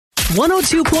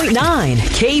102.9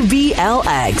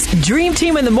 KBLX. Dream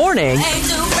Team in the morning.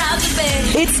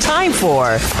 It's time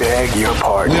for Beg Your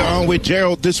Pardon. We're on with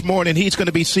Gerald this morning. He's going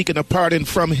to be seeking a pardon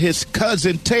from his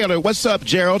cousin Taylor. What's up,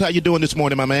 Gerald? How you doing this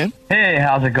morning, my man? Hey,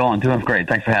 how's it going? Doing great.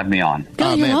 Thanks for having me on.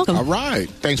 Good, you're welcome. All right.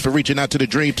 Thanks for reaching out to the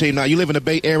Dream Team. Now, you live in the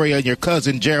Bay Area, and your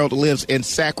cousin Gerald lives in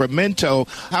Sacramento.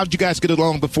 How did you guys get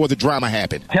along before the drama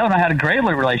happened? Taylor and I had a great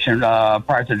relation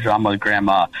prior to the drama with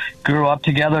Grandma. Grew up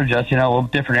together, just, little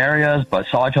different areas, but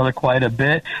saw each other quite a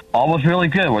bit. All was really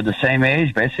good. We're the same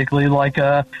age, basically like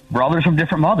brothers from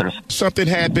different mothers. Something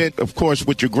happened, of course,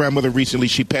 with your grandmother recently.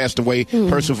 She passed away.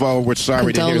 First of all, we're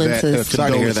sorry to hear that.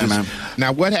 Sorry to hear that, ma'am.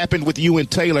 Now, what happened with you and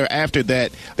Taylor after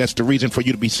that? That's the reason for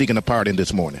you to be seeking a pardon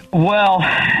this morning. Well,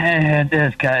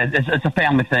 it's a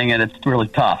family thing, and it's really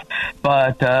tough.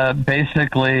 But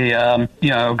basically,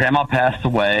 Grandma passed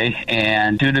away,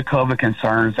 and due to COVID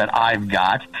concerns that I've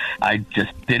got, I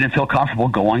just didn't feel comfortable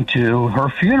going to her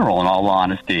funeral, in all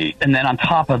honesty. And then on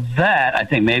top of that, I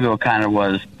think maybe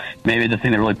maybe the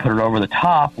thing that really put it over the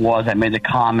top was I made the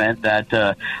comment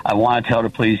that I wanted to tell her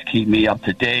to please keep me up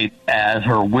to date as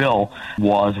her will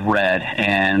was read,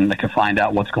 and I could find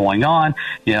out what's going on.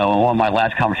 In one of my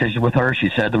last conversations with her, she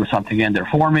said there was something in there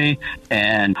for me,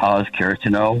 and I was curious to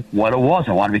know what it was.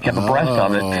 I wanted to be kept abreast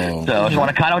of it. So I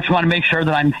just want to make sure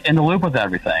that I'm in the loop with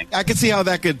everything. I can see how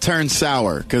that could turn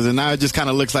sour, because now it just kind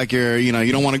of looks like you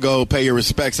don't want to go pay your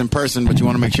respects in person, but you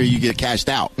want to make sure you get cashed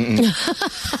out.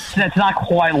 It's not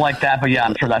quite like that, but yeah,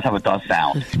 I'm sure that's how it does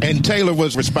sound. And Taylor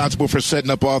was responsible for setting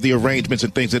up all the arrangements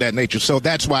and things of that nature. So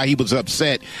that's why he was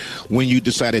upset when you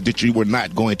decided that you were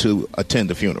not going to attend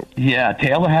the funeral. Yeah,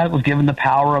 Taylor was given the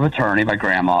power of attorney by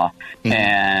Grandma,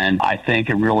 and I think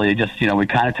it really just, we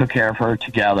kind of took care of her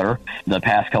together the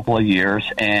past couple of years,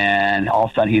 and all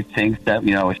of a sudden he thinks that,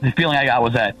 the feeling I got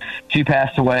was that she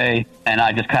passed away, and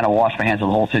I just kind of washed my hands of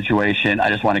the whole situation. I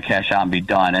just want to cash out and be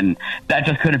done, and that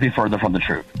just couldn't be further from the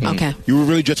truth. Okay. You were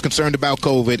really just concerned about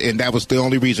COVID, and that was the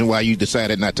only reason why you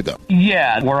decided not to go.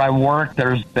 Yeah, where I work,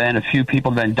 there's been a few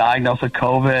people that have been diagnosed with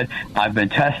COVID. I've been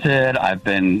tested. I've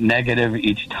been negative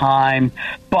each time.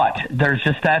 But there's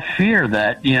just that fear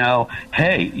that,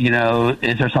 hey,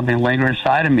 is there something lingering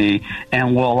inside of me?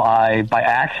 And will I, by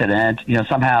accident,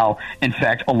 somehow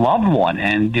infect a loved one?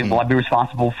 And will I be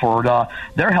responsible for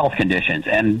their health conditions?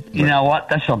 And you know what?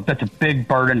 That's a big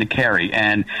burden to carry.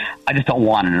 And I just don't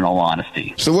want it, in all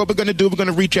honesty. So what we're going to do, we're going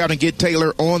to reach out and get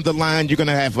Taylor on the line. You're going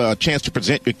to have a chance to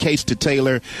present your case to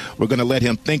Taylor. We're going to let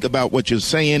him think about what you're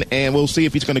saying, and we'll see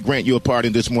if he's going to grant you a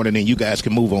pardon this morning, and you guys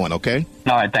can move on, okay?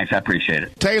 All right, thanks. I appreciate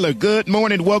it. Taylor, good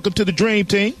morning. Welcome to the Dream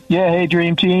Team. Yeah, hey,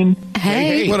 Dream Team.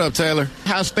 Hey. What up, Taylor?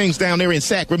 How's things down there in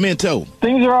Sacramento?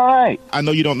 Things are all right. I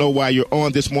know you don't know why you're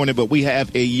on this morning, but we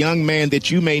have a young man that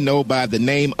you may know by the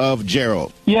name of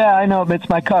Gerald. Yeah, I know. It's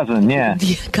my cousin, yeah.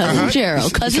 Cousin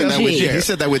Gerald. Cousin G. He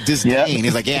said that with disdain. Yep.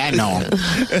 He's like, yeah, I know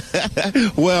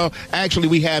him. Well, actually,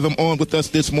 we have him on with us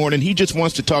this morning. He just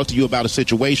wants to talk to you about a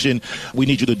situation. We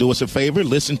need you to do us a favor,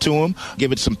 listen to him,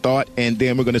 give it some thought, and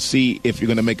then we're going to see if you're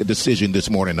going to make a decision this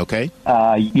morning, okay?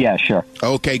 Yeah, sure.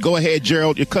 Okay, go ahead,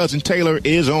 Gerald. Your cousin Taylor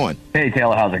is on. Hey,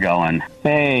 Taylor, how's it going?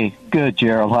 Hey, good,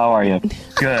 Gerald. How are you?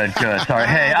 Good. Sorry.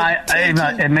 Hey,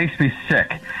 it makes me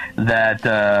sick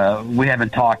that we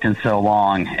haven't talked in so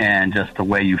long, and just the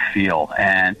way you feel.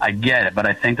 And I get it, but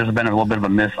I think there's been a little bit of a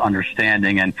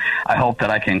misunderstanding, and I hope that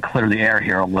I can clear the air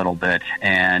here a little bit,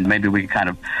 and maybe we can kind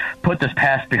of put this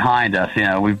past behind us.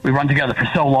 We've run together for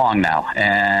so long now,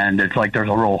 and it's like there's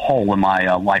a real hole in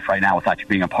my life right now without you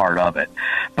being a part of it.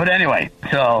 But anyway,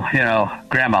 so,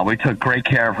 Grandma, we took great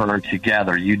care of her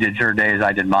together. You did your days,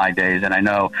 I did my days, and I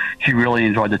know she really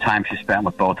enjoyed the time she spent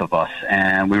with both of us,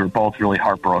 and we were both really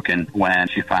heartbroken when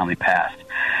she finally passed.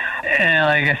 And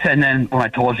like I said, and then when I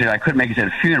told you I couldn't make it to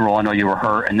the funeral, I know you were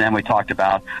hurt, and then we talked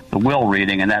about the will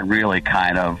reading, and that really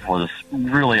kind of was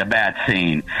really a bad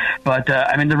scene. But,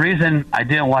 the reason I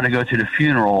didn't want to go to the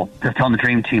funeral, just telling the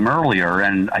Dream Team earlier,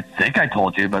 and I think I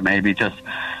told you, but maybe just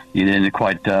you didn't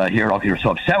quite hear it all because you were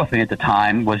so upset with me at the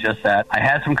time, was just that I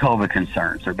had some COVID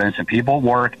concerns. There have been some people at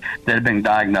work that have been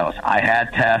diagnosed. I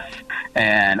had tests,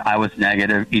 and I was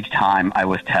negative each time I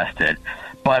was tested.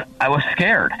 But I was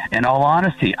scared. In all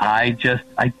honesty, I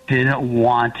didn't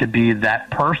want to be that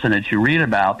person that you read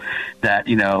about that,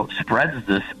 spreads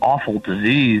this awful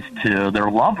disease to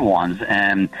their loved ones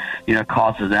and,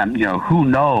 causes them, who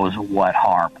knows what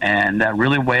harm. And that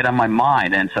really weighed on my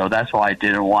mind. And so that's why I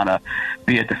didn't want to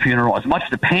be at the funeral. As much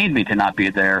as it pained me to not be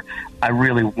there, I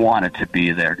really wanted to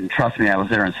be there. And trust me, I was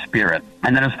there in spirit.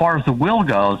 And then as far as the will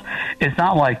goes, it's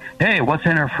not like, hey, what's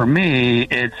in it for me?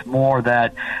 It's more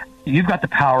that you've got the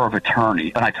power of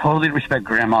attorney, and I totally respect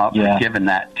Grandma for giving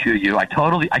that to you. I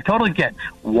totally get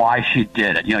why she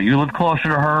did it. You know, you live closer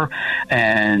to her,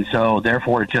 and so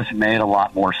therefore it just made a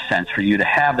lot more sense for you to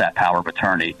have that power of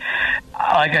attorney.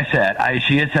 Like I said,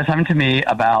 she had said something to me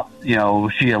about, you know,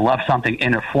 she had left something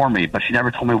in it for me, but she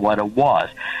never told me what it was.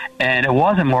 And it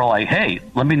wasn't more like, hey,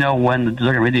 let me know when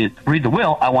they're going to read the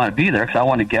will. I want to be there because I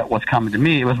want to get what's coming to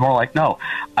me. It was more like, no,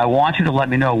 I want you to let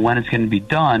me know when it's going to be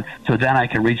done so then I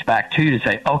can reach back to you to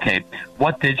say, okay,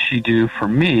 what did she do for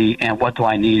me and what do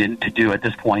I need to do at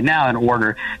this point now in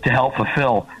order to help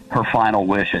fulfill her final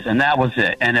wishes? And that was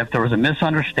it. And if there was a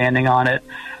misunderstanding on it,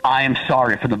 I am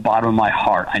sorry from the bottom of my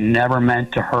heart. I never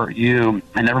meant to hurt you.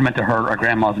 I never meant to hurt our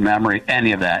grandma's memory,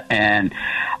 any of that. And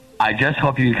I just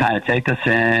hope you can kind of take this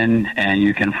in and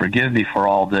you can forgive me for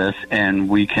all this and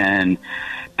we can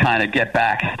kind of get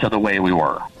back to the way we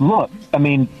were. Look, I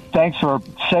mean, thanks for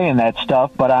saying that stuff,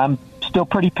 but I'm still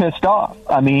pretty pissed off.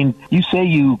 I mean, you say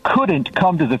you couldn't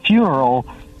come to the funeral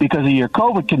because of your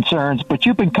COVID concerns, but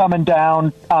you've been coming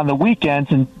down on the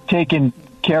weekends and taking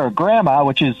care of Grandma,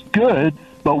 which is good.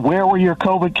 But where were your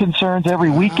COVID concerns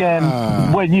every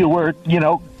weekend when you were, you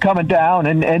know, coming down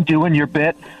and doing your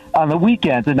bit on the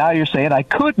weekends? And now you're saying I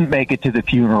couldn't make it to the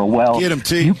funeral. Well,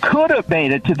 you could have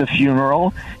made it to the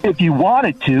funeral if you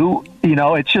wanted to. You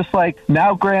know, it's just like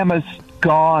now Grandma's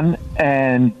gone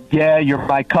and, yeah, you're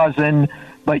my cousin.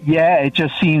 But, yeah, it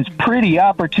just seems pretty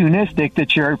opportunistic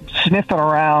that you're sniffing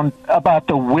around about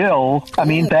the will. I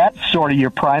mean, that's sort of your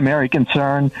primary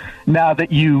concern now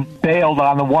that you bailed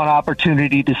on the one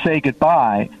opportunity to say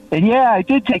goodbye. And, yeah, I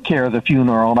did take care of the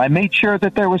funeral, and I made sure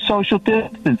that there was social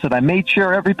distance, and I made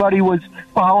sure everybody was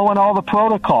following all the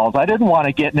protocols. I didn't want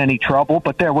to get in any trouble,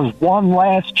 but there was one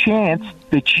last chance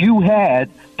that you had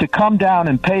to come down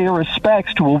and pay your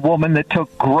respects to a woman that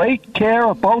took great care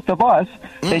of both of us.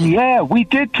 And, yeah, we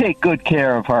did take good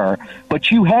care of her. But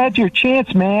you had your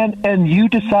chance, man, and you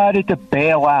decided to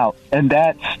bail out. And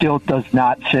that still does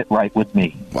not sit right with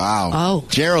me. Wow. Oh.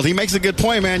 Gerald, he makes a good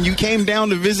point, man. You came down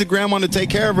to visit Grandma to take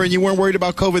care of her, and you weren't worried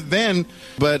about COVID then.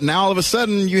 But now all of a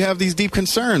sudden you have these deep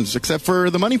concerns, except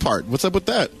for the money part. What's up with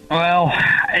that? Well,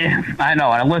 I know.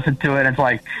 I listened to it. It's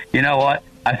like, you know what?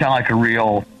 I sound like a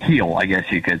real heel, I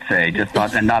guess you could say, just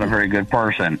not a very good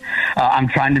person. I'm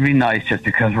trying to be nice just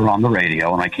because we're on the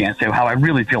radio, and I can't say how I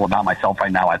really feel about myself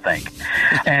right now, I think.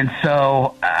 And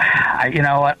so, you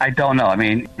know what? I don't know. I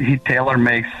mean, Taylor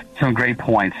makes some great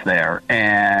points there,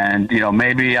 and, you know,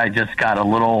 maybe I just got a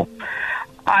little...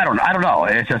 I don't know.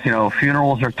 It's just, you know,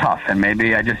 funerals are tough, and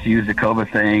maybe I just use the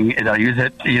COVID thing. I use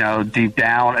it, you know, deep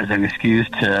down as an excuse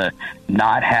to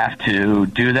not have to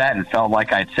do that, and felt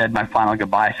like I'd said my final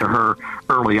goodbyes to her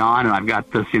early on, and I've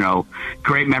got this, you know,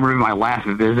 great memory of my last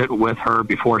visit with her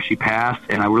before she passed,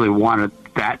 and I really wanted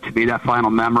that to be that final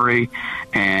memory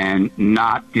and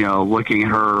not, you know, looking at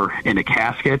her in a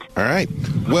casket. All right.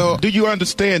 Well, do you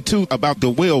understand, too, about the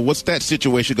will? What's that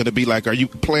situation going to be like? Are you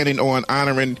planning on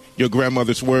honoring your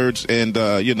grandmother's words and,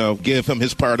 you know, give him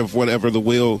his part of whatever the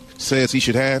will says he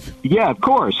should have? Yeah, of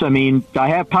course. I mean, I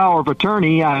have power of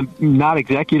attorney. I'm not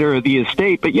executor of the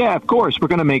estate. But, yeah, of course, we're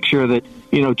going to make sure that,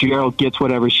 you know, Gerald gets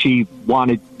whatever she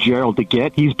wanted Gerald to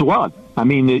get. He's blood. I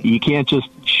mean, you can't just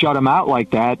shut him out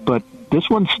like that, but this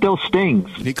one still stings.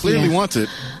 He clearly wants it.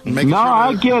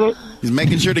 I get it. He's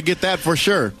making sure to get that for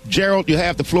sure. Gerald, you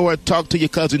have the floor. Talk to your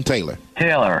cousin Taylor.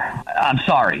 Taylor, I'm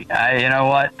sorry. You know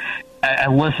what? I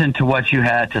listened to what you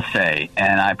had to say,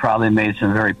 and I probably made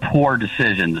some very poor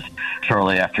decisions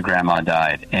shortly after Grandma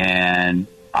died. And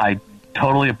I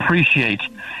totally appreciate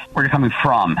where you're coming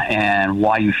from and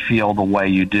why you feel the way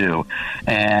you do.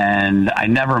 And I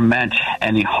never meant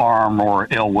any harm or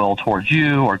ill will towards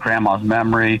you or Grandma's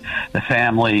memory, the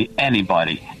family,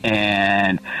 anybody.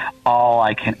 And all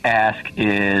I can ask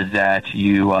is that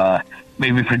you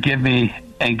maybe forgive me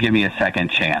and give me a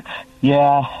second chance.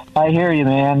 Yeah, I hear you,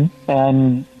 man.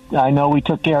 And I know we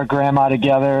took care of Grandma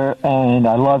together, and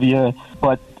I love you,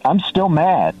 but I'm still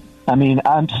mad. I mean,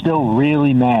 I'm still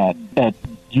really mad at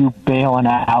you bailing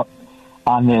out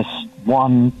on this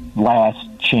one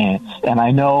last chance. And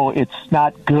I know it's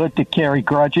not good to carry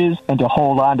grudges and to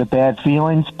hold on to bad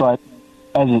feelings, but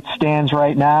as it stands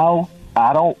right now,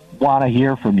 I don't want to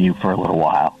hear from you for a little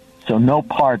while. So no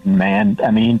pardon, man.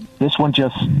 I mean, this one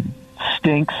just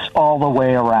stinks all the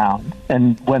way around.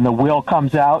 And when the will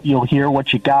comes out, you'll hear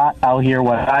what you got. I'll hear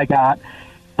what I got.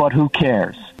 But who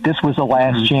cares? This was the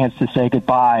last chance to say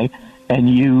goodbye, and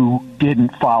you didn't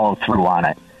follow through on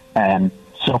it. And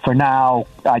so for now,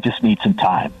 I just need some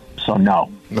time. So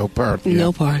no. No part. Yeah.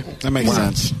 No part. That makes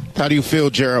sense. How do you feel,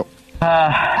 Gerald?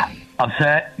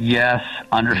 Upset? Yes.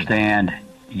 Understand?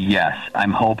 yes.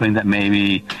 I'm hoping that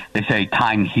maybe they say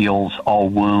time heals all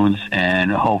wounds,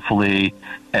 and hopefully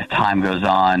as time goes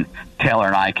on, Taylor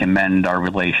and I can mend our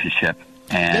relationship.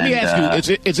 And, let me ask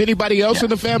you, is anybody else in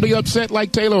the family upset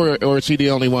like Taylor, or is he the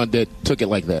only one that took it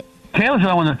like that? Taylor's the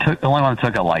only one that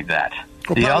took it like that.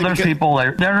 Well, the other people,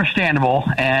 they're understandable,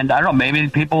 and I don't know, maybe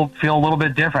people feel a little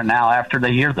bit different now after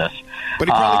they hear this. But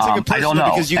he probably took it personally I don't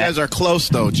know. because you guys are close,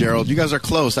 though, Gerald. You guys are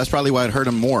close. That's probably why it hurt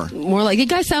him more. More like, you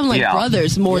guys sound like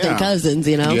brothers more than cousins,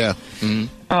 you know? Yeah. Mm-hmm.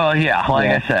 Oh, yeah.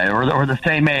 Like I said, we're the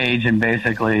same age, and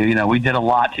basically, you know, we did a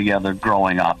lot together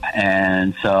growing up.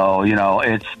 And so, you know,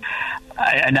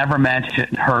 I never meant to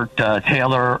hurt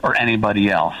Taylor or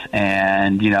anybody else.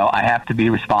 And, you know, I have to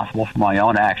be responsible for my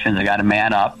own actions. I got to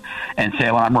man up and say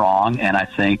when I'm wrong. And I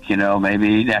think, you know,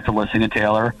 maybe after listening to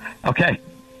Taylor, okay,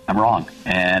 I'm wrong.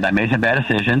 And I made some bad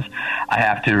decisions. I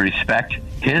have to respect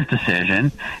his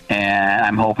decision. And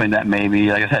I'm hoping that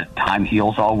maybe, like I said, time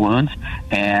heals all wounds.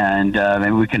 And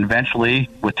maybe we can eventually,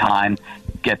 with time,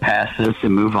 get past this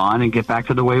and move on and get back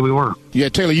to the way we were. Yeah,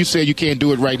 Taylor, you said you can't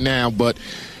do it right now, but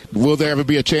will there ever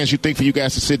be a chance, you think, for you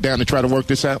guys to sit down and try to work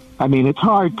this out? I mean, it's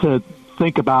hard to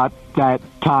think about that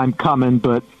time coming,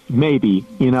 but maybe,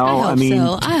 you know.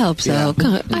 I hope so.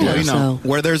 Yeah. I hope so.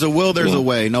 Where there's a will, there's a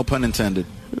way. No pun intended.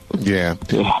 Yeah.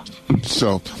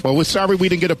 So, well, we're sorry we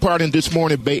didn't get a pardon this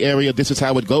morning, Bay Area. This is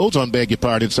how it goes on Beg Your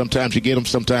Pardon. Sometimes you get them,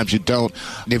 sometimes you don't.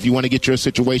 And if you want to get your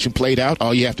situation played out,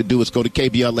 all you have to do is go to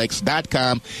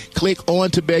KBLX.com, click on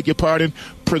to Beg Your Pardon,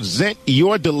 present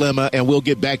your dilemma, and we'll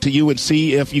get back to you and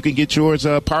see if you can get yours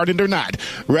pardoned or not.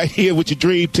 Right here with your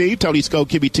dream team, Tony Sco,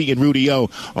 Kimmy T, and Rudy O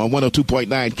on 102.9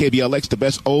 KBLX, the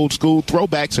best old school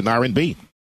throwbacks in R&B.